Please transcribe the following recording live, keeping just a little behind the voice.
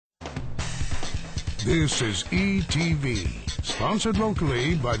This is ETV, sponsored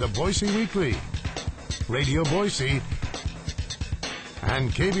locally by the Boise Weekly, Radio Boise, and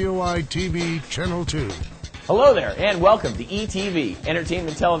KBOI TV Channel 2. Hello there, and welcome to ETV,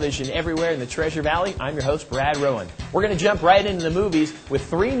 entertainment television everywhere in the Treasure Valley. I'm your host, Brad Rowan. We're going to jump right into the movies with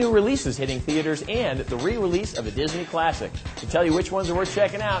 3 new releases hitting theaters and the re-release of a Disney classic. To tell you which ones are worth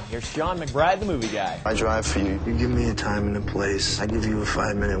checking out, here's Sean McBride, the movie guy. I drive for you. You give me a time and a place. I give you a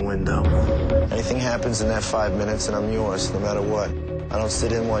 5-minute window. Anything happens in that 5 minutes and I'm yours, no matter what. I don't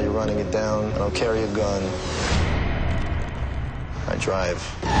sit in while you're running it down. I don't carry a gun. I drive.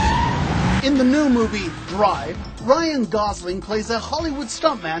 In the new movie, Drive, Ryan Gosling plays a Hollywood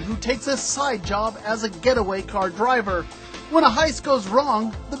stuntman who takes a side job as a getaway car driver. When a heist goes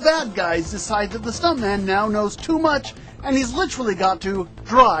wrong, the bad guys decide that the stuntman now knows too much and he's literally got to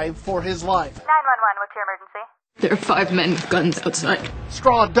drive for his life. 911, what's your emergency? There are 5 men with guns outside.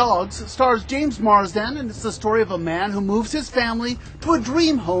 Straw Dogs stars James Marsden, and it's the story of a man who moves his family to a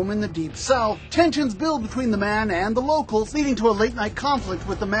dream home in the Deep South. Tensions build between the man and the locals, leading to a late-night conflict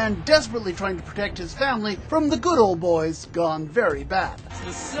with the man desperately trying to protect his family from the good old boys gone very bad.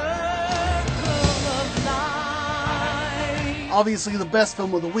 Obviously the best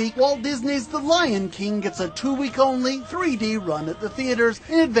film of the week, Walt Disney's The Lion King gets a 2-week-only 3D run at the theaters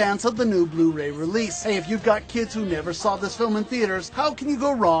in advance of the new Blu-ray release. Hey, if you've got kids who never saw this film in theaters, how can you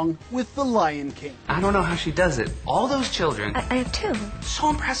go wrong with The Lion King? I don't know how she does it. All those children. I have 2. So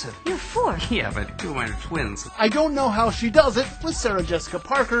impressive. You're 4. Yeah, but 2 of mine are twins. I Don't Know How She Does It with Sarah Jessica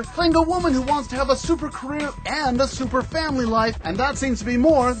Parker, playing a woman who wants to have a super career and a super family life, and that seems to be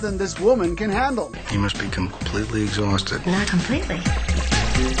more than this woman can handle. You must be completely exhausted. Not completely.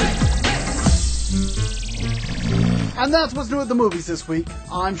 And that's what's new at the movies this week.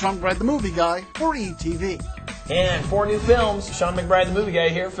 I'm Sean McBride, the movie guy, for ETV. And 4 new films. Sean McBride, the movie guy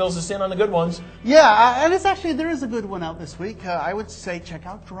here, fills us in on the good ones. Yeah, and there is a good one out this week. I would say check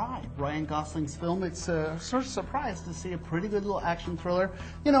out Drive, Ryan Gosling's film. It's sort of surprised to see a pretty good little action thriller.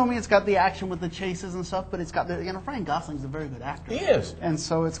 You know, I mean, it's got the action with the chases and stuff, but it's got Ryan Gosling's a very good actor. He is. And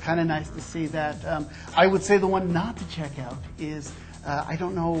so it's kind of nice to see that. I would say the one not to check out is I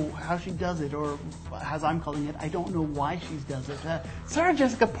Don't Know How She Does It, or as I'm calling it, I Don't Know Why She Does It. Sarah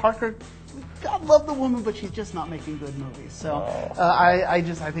Jessica Parker, God love the woman, but she's just not making good movies. So I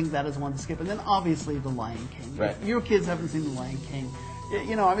think that is one to skip. And then obviously The Lion King. Right. If your kids haven't seen The Lion King,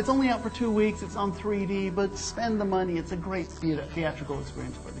 you know, it's only out for 2 weeks. It's on 3D, but spend the money. It's a great theatrical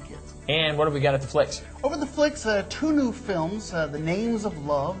experience for the kids. And what have we got at the flicks? Over the flicks, 2 new films. The Names of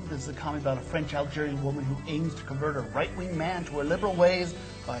Love. This is a comedy about a French-Algerian woman who aims to convert a right-wing man to her liberal ways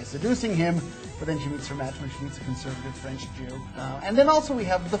by seducing him, but then she meets her match when she meets a conservative French Jew. And then also we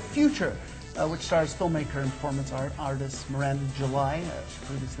have The Future, which stars filmmaker and performance artist Miranda July. She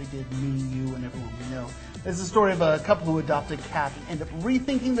previously did Me, You, and Everyone We Know. It's the story of a couple who adopt a cat and end up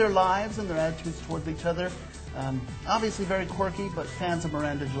rethinking their lives and their attitudes towards each other. Obviously very quirky, but fans of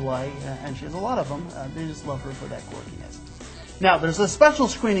Miranda July, and she has a lot of them, they just love her for that quirkiness. Now, there's a special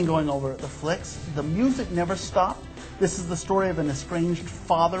screening going over at the flicks. The Music Never Stopped. This is the story of an estranged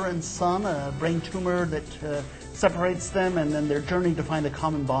father and son, a brain tumor that separates them, and then their journey to find a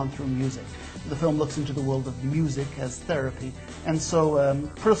common bond through music. The film looks into the world of music as therapy, and so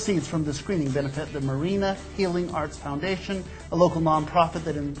proceeds from the screening benefit the Marina Healing Arts Foundation, a local nonprofit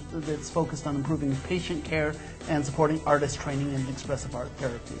that's focused on improving patient care and supporting artist training and expressive art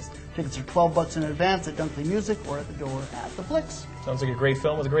therapies. Tickets are $12 in advance at Dunkley Music or at the door at the Flicks. Sounds like a great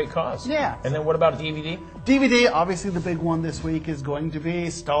film with a great cause. Yeah. And then what about DVD? DVD, obviously the big one this week is going to be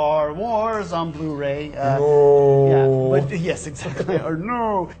Star Wars on Blu-ray. No. Yeah, but yes, exactly. Or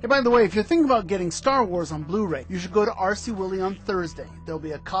no. Hey, by the way, if you're thinking about getting Star Wars on Blu-ray, you should go to RC Willey on Thursday. There'll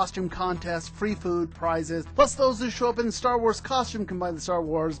be a costume contest, free food, prizes. Plus, those who show up in Star Wars costume can buy the Star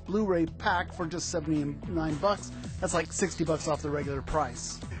Wars Blu-ray pack for just $79. That's like $60 off the regular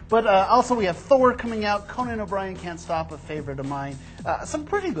price. But also we have Thor coming out, Conan O'Brien Can't Stop, a favorite of mine. Some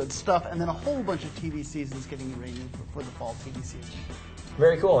pretty good stuff, and then a whole bunch of TV seasons getting ready for the fall TV season.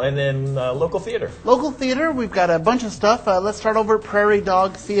 Very cool. And then local theater. Local theater, we've got a bunch of stuff. Let's start over at Prairie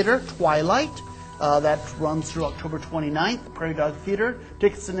Dog Theater, Twilight. That runs through October 29th, Prairie Dog Theater.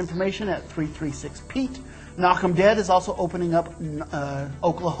 Tickets and information at 336 Pete. Knock 'em Dead is also opening up in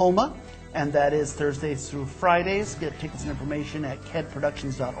Oklahoma, and that is Thursdays through Fridays. Get tickets and information at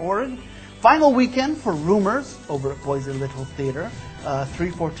kedproductions.org. Final weekend for Rumors over at Boise Little Theater,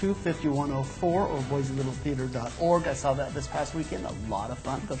 342-5104 or boiselittletheater.org. I saw that this past weekend. A lot of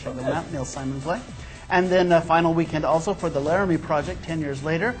fun. Go check them out. Neil Simon play. And then final weekend also for the Laramie Project, 10 years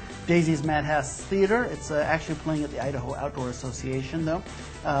later, Daisy's Madhouse Theater. It's actually playing at the Idaho Outdoor Association, though.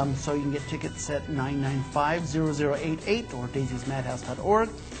 So you can get tickets at 995-0088 or daisysmadhouse.org.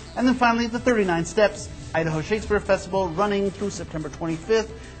 And then finally, the 39 Steps, Idaho Shakespeare Festival, running through September 25th.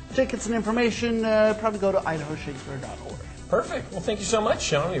 Tickets and information, probably go to idahoshakespeare.org. Perfect. Well, thank you so much,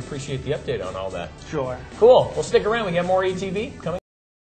 Sean. We appreciate the update on all that. Sure. Cool. Well, stick around. We got more ETV coming.